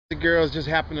girls just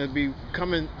happen to be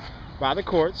coming by the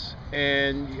courts,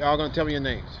 and y'all gonna tell me your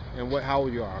names and how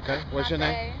old you are, okay? What's your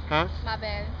name? Huh? My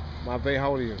bad. Mabe, how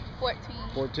old are you? 14.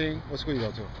 14? What school you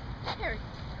go to? Perry.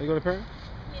 You go to Perry?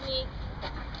 Unique.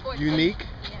 14. Unique?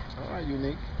 Yeah. All right,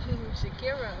 Unique.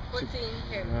 Shakira, 14,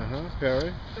 Perry.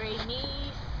 Perry.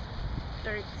 Bernice,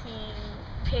 13,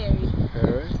 Perry.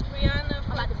 Perry. Rihanna,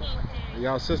 14, Perry.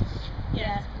 Y'all sisters?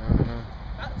 Yeah.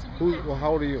 Well,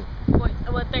 how old are you? 13. I'm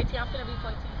gonna be 14.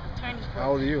 I'm turning 14.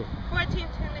 How old are you? 14, 10,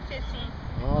 and 15.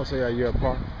 Oh, so you're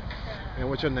apart. And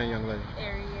what's your name, young lady?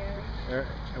 Ariel.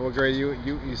 And what grade are you?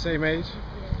 You same age?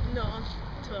 No, I'm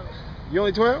 12. You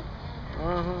only 12?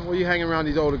 What are you hanging around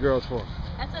these older girls for?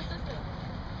 That's her sister.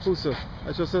 Who's sister?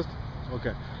 That's your sister?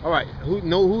 Okay. All right.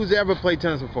 Who's ever played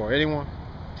tennis before? Anyone?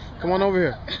 Come on over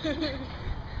here.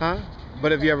 Huh?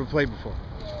 But have you ever played before?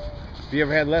 Have you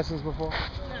ever had lessons before?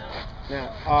 No.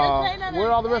 Now, where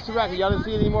are all the rest of the rackets? Y'all didn't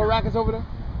see any more rackets over there?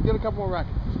 Get a couple more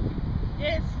rackets.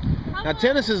 Yes. Now,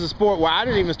 tennis is a sport where I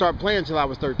didn't even start playing until I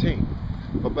was 13.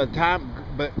 But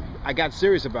I got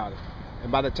serious about it.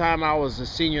 And by the time I was a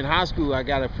senior in high school, I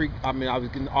was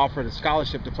getting offered a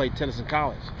scholarship to play tennis in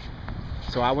college.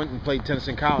 So I went and played tennis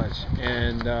in college.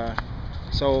 And you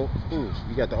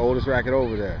got the oldest racket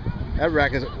over there. That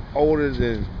racket's older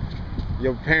than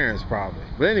your parents probably.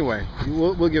 But anyway,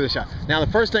 we'll give it a shot. Now,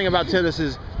 the first thing about tennis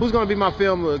is, who's going to be my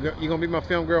film girl? You going to be my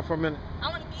film girl for a minute? I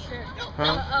want to be here.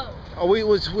 Huh?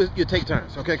 You take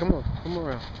turns. Okay, come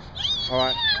around. All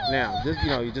right. Now,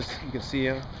 you can see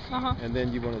him, and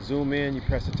then you want to zoom in, you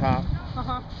press the top,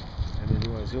 and then you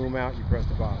want to zoom out, you press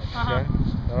the bottom. Okay.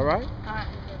 All right.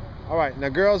 All right. Now,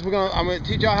 girls, I'm gonna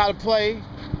teach y'all how to play.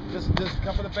 Just a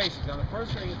couple of the basics. Now, the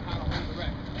first thing is how to hold the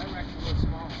racket. That racket's a little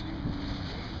small for you.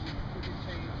 You can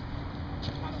change how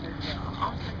to hold the racket. The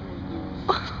first thing you want to do is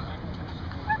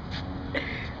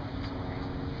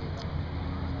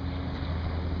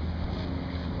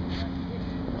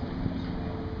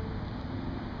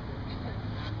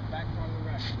back part of the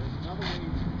racket. There's another way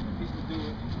people do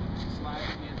it. Slide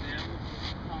your hand down the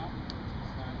top.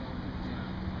 Slide it over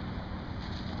down.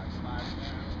 Slide it down.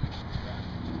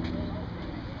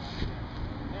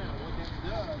 Now, what that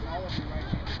does, all of you right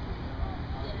here.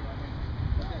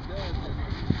 What that does is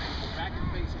the racket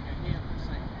facing your hand is the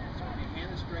same. So if your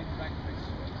hand is straight, the racket faces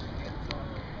straight. Your hand is on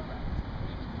the racket.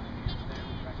 Hands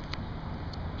down, racket.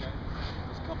 Okay?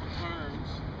 There's a couple turns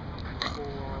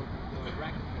for the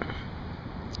racket face.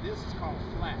 This is called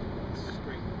flat. This is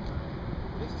straight.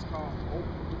 This is called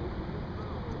open.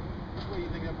 Which way you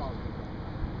think that ball's going to go?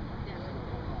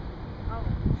 Oh.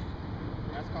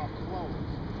 That's called close.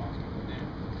 The ball's going to go down.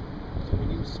 So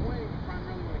when you swing, you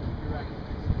primarily want to keep your racket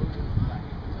face a little bit flat.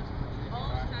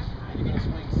 Right? And you're going to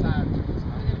swing sideways.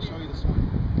 I'm going to show you the swing.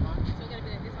 So you got to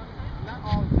be like this all the time? Not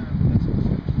all the time, but that's what you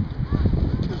do.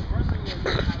 The first thing you're going to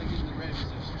do is how to get in the ready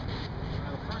position.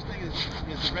 Now, the first thing is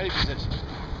the ready position.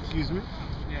 Excuse me.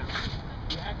 Now,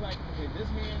 you act like, okay, this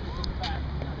hand is in the back.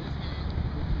 Now, this hand,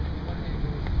 your left hand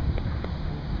goes to the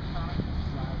top,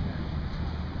 slide down.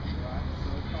 Alright?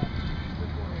 So it's called keep the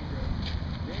forehand grip.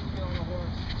 Then you get on the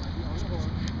horse, like you're on the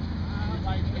horse. You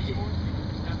like the horse.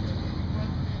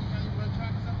 Now, you run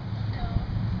track or something? No.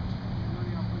 None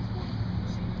of y'all play sports?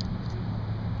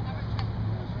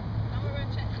 I'm gonna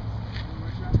run track.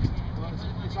 Well,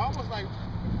 it's almost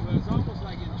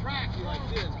like in track, you're like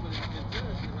this, but in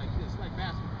tennis, you're like this. It's like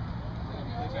basketball.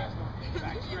 Play basketball.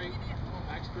 Back straight,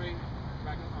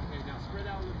 back up. Okay, now spread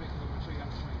out a little bit because I'm going to show you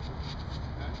how to swing.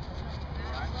 Okay?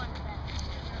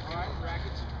 All right, rack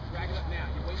it up now.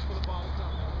 You're waiting for the ball to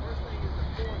come. Now, the first thing is the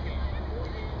forehand.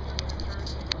 Turn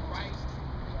to your right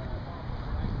side.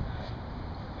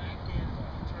 Backhand,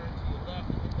 turn to your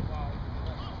left and hit the ball with your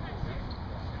left side. Okay?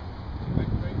 Back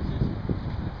to great position.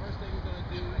 The first thing we're going to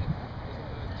do is we're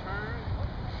going to turn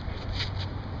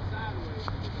sideways.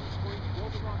 We're going to swing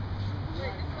both of them.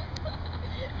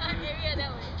 Yeah,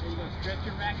 that way. Then you're going to stretch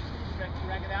your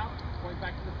racket out, point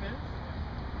back to the fence.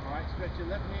 All right, stretch your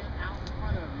left hand out in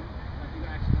front of you, like you're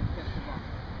actually going to catch the ball.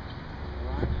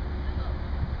 All right?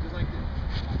 Just like this.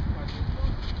 All right?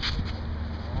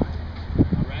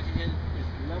 My racket head is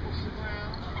level to the ground.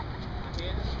 My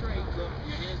hand is straight. Look,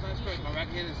 your hand is not straight. My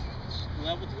racket head is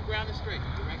level to the ground and straight.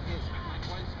 Your racket head is not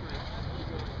quite straight.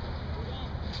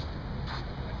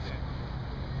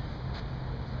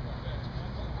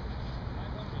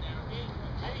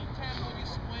 Anytime when you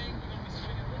swing, you're going to be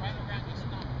swinging right around your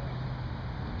stomach.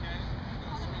 Okay? You're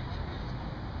going to swing right around your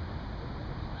stomach.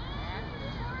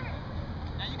 Alright?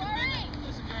 Now you can bend,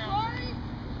 listen girls,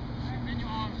 bend your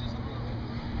arms just a little bit.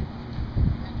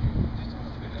 Just a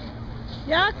little bit.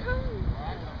 Y'all come.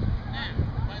 Alright? Now,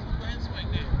 go ahead and swing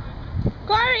now.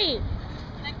 Corey!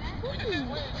 Like that?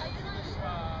 swing, this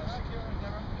Shakira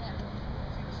Deborah.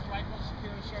 See the stripe on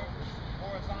Shakira's shirt?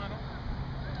 Horizontal.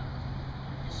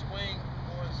 You swing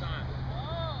horizontal.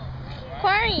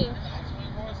 Corey,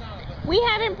 Swing horizontal. we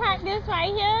haven't practiced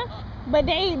right here, but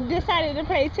they decided to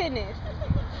play tennis.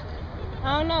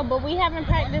 I don't know, but we haven't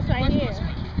practiced right here. A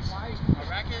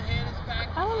racket head is back.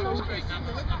 I don't know. Straight. Now,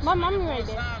 My mommy right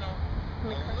there. horizontal, a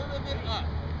little bit up.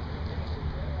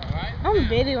 Alright? I'm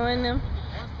videoing them.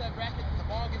 Once that racket, the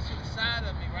ball gets to the side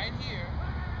of me right here,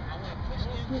 I want to push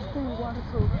into This it. thing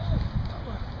waterproof.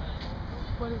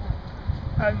 What is it?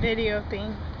 A video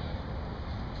thing.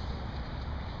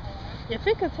 If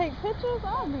it could take pictures,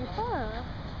 I'll be fine.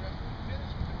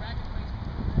 Finish with the racket face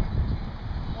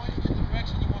pointing in the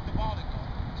direction you want the ball to go.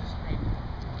 Just straight.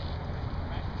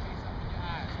 Racket face up in your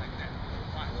eyes like that.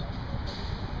 Watch.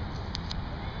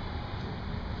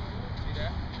 See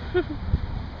that?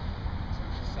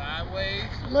 Sideways.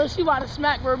 Look, she about to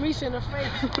smack Vermees in the face.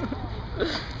 Alright.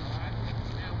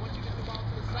 Now once you get the ball to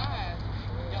the side,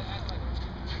 you gotta act like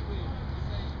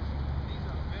these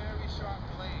are very sharp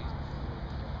blades.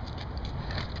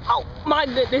 Oh my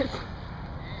goodness. And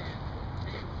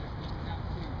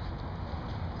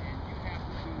you have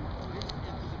to do this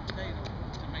into the potato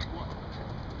to make what?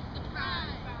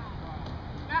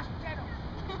 Mashed potato.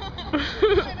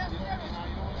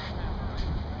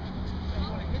 You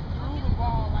want to hit through the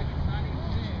ball like it's not even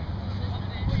there.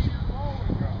 Push it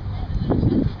forward, girl.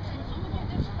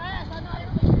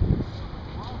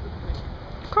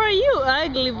 Corey, you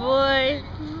ugly boy.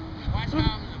 Watch how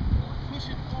I'm push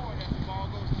it forward as the ball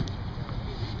goes through.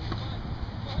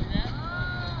 See that?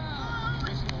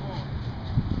 Push it forward.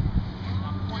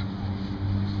 I'm pointing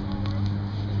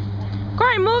forward.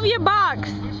 Corey, move your box.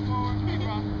 Push forward. Hey,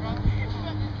 brother.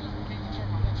 Can you turn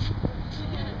my left?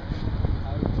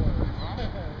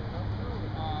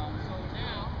 So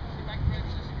now, get back to ready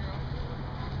position, girl.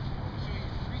 I'm going to show you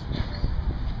 3 steps.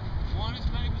 One is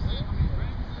ready position.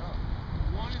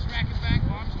 One is racket back,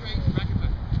 arm straight, racket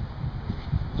back.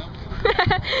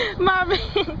 My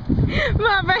brain.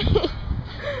 My brain.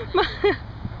 My... 2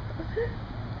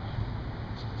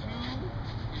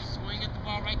 is swing at the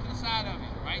ball right to the side of it.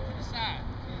 Right to the side.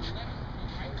 To the left,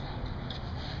 right side.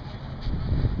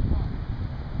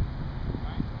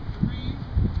 Right. 3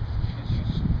 is you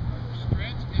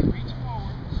stretch and reach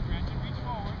forward. Stretch and reach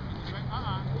forward.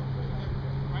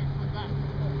 Right foot back.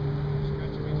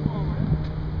 Stretch and reach forward.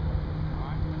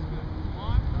 Alright, that's good.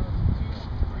 1, 2,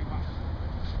 3, watch.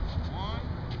 1,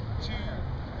 2, 3.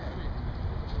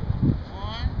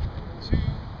 1, 2, 3.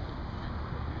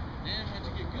 Then once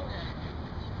you get good at it,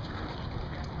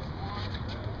 1,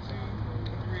 2,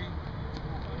 3,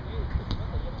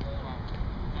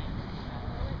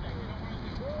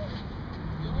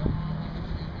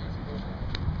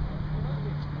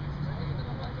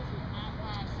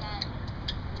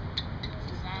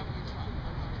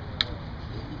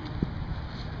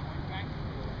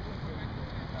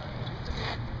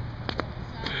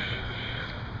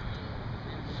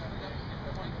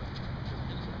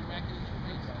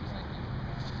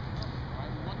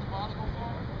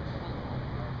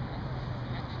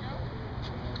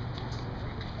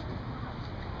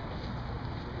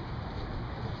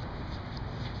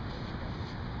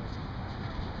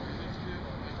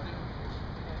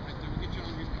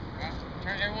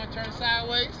 Everyone turn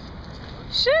sideways.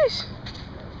 Shush.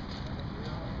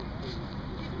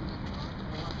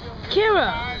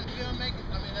 Kira. Tired of filmmaking?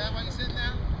 I mean, that's why you sitting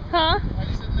down? Huh? Why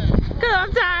you sitting down? Cause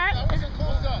I'm tired. I want some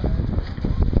close up.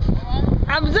 Alright?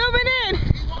 I'm zooming in.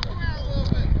 Keep walking around a little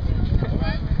bit.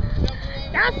 Alright?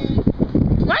 That's.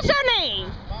 What's your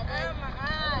name?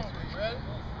 Ready?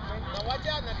 Now watch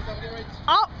out now, because I'm getting ready to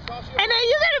Oh. toss you. And then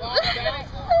you Ball gotta.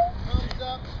 bounces, comes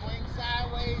up, swing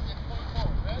sideways, and point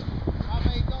forward. Ready? My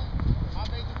baby go. My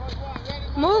baby first one. Ready?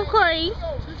 My Move, baby? Corey. Go.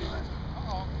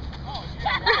 Uh-oh. Oh,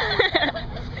 yeah.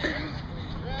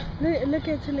 Ready? Look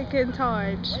at Talika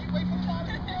Taj Wait for the ball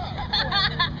to go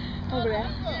up. over there.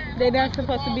 They're not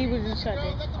supposed to be with each other.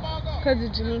 Let the ball go. Because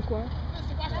of Janiqua.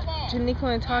 Listen, watch the ball.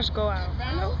 Janiqua and Taj go out.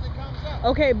 Bounces and comes up.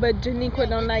 Okay, but Janiqua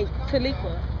don't like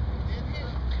Talika. Then hit it.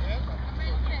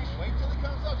 Wait till it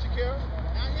comes up, Shakira.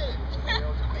 Now hit it.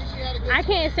 Make sure you had a good I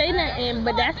swing. can't say nothing,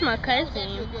 but that's my That was actually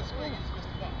cousin, a good swing. It's just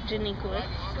the ball. Janiqua. Alright,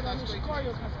 your arms out straight.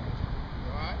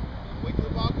 Alright. Wait till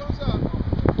the ball comes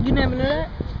up. You never knew that?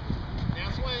 Now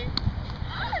swing.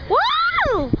 Woo!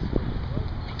 Oh,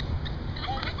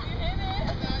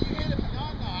 now you hit it. No,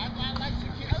 I like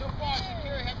Shakira. So far,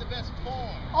 Shakira had the best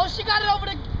form. Oh, she got it over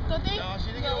the thing? No, she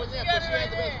didn't get over there, but she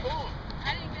had the best form.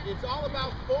 It's all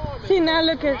about form. See, now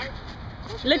look at- alright?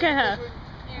 What's look your at name,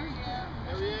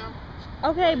 her. Ariel?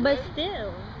 Okay, but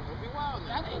still. Don't be wild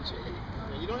now. That ain't true.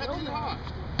 You don't have to hit it hard.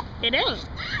 It ain't.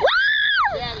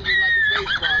 Yeah, it like a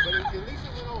baseball, but at least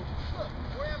it went over. Look,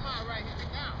 where am I right here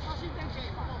now? Oh, she thinks okay,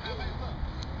 come on, baby, look.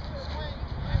 Swing.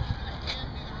 Hand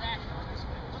me the racket on this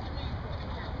way. Look at me.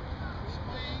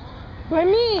 Swing. But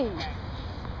me.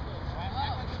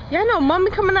 Y'all know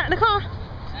mommy coming out the car?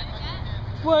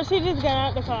 Well, she just got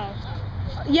out the car.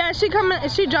 Yeah, she coming.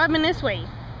 She driving this way.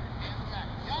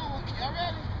 Y'all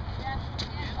ready?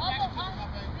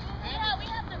 Yeah, we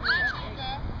have to run.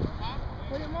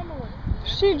 Where your mama went?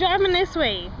 She driving this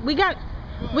way. We gotta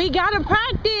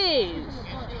practice.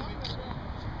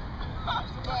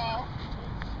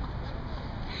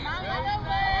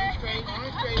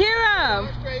 Kira.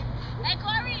 Hey,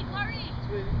 Corey.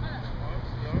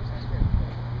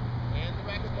 Hand the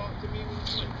racquetball to me when you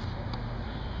swing.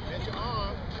 Bend your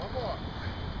arm. One more.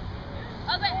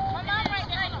 Okay, my mom right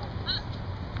there.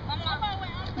 My mom right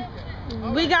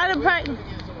there. We gotta practice.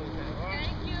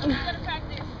 Thank you. We gotta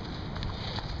practice.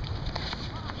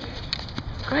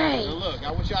 Great. Now look,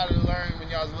 I want y'all to learn when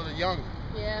y'all was a little younger.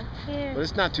 Yeah. Yeah. But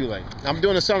it's not too late. I'm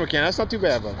doing a summer camp. That's not too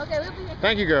bad, bro. Okay, we'll be here.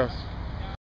 Thank you, girls.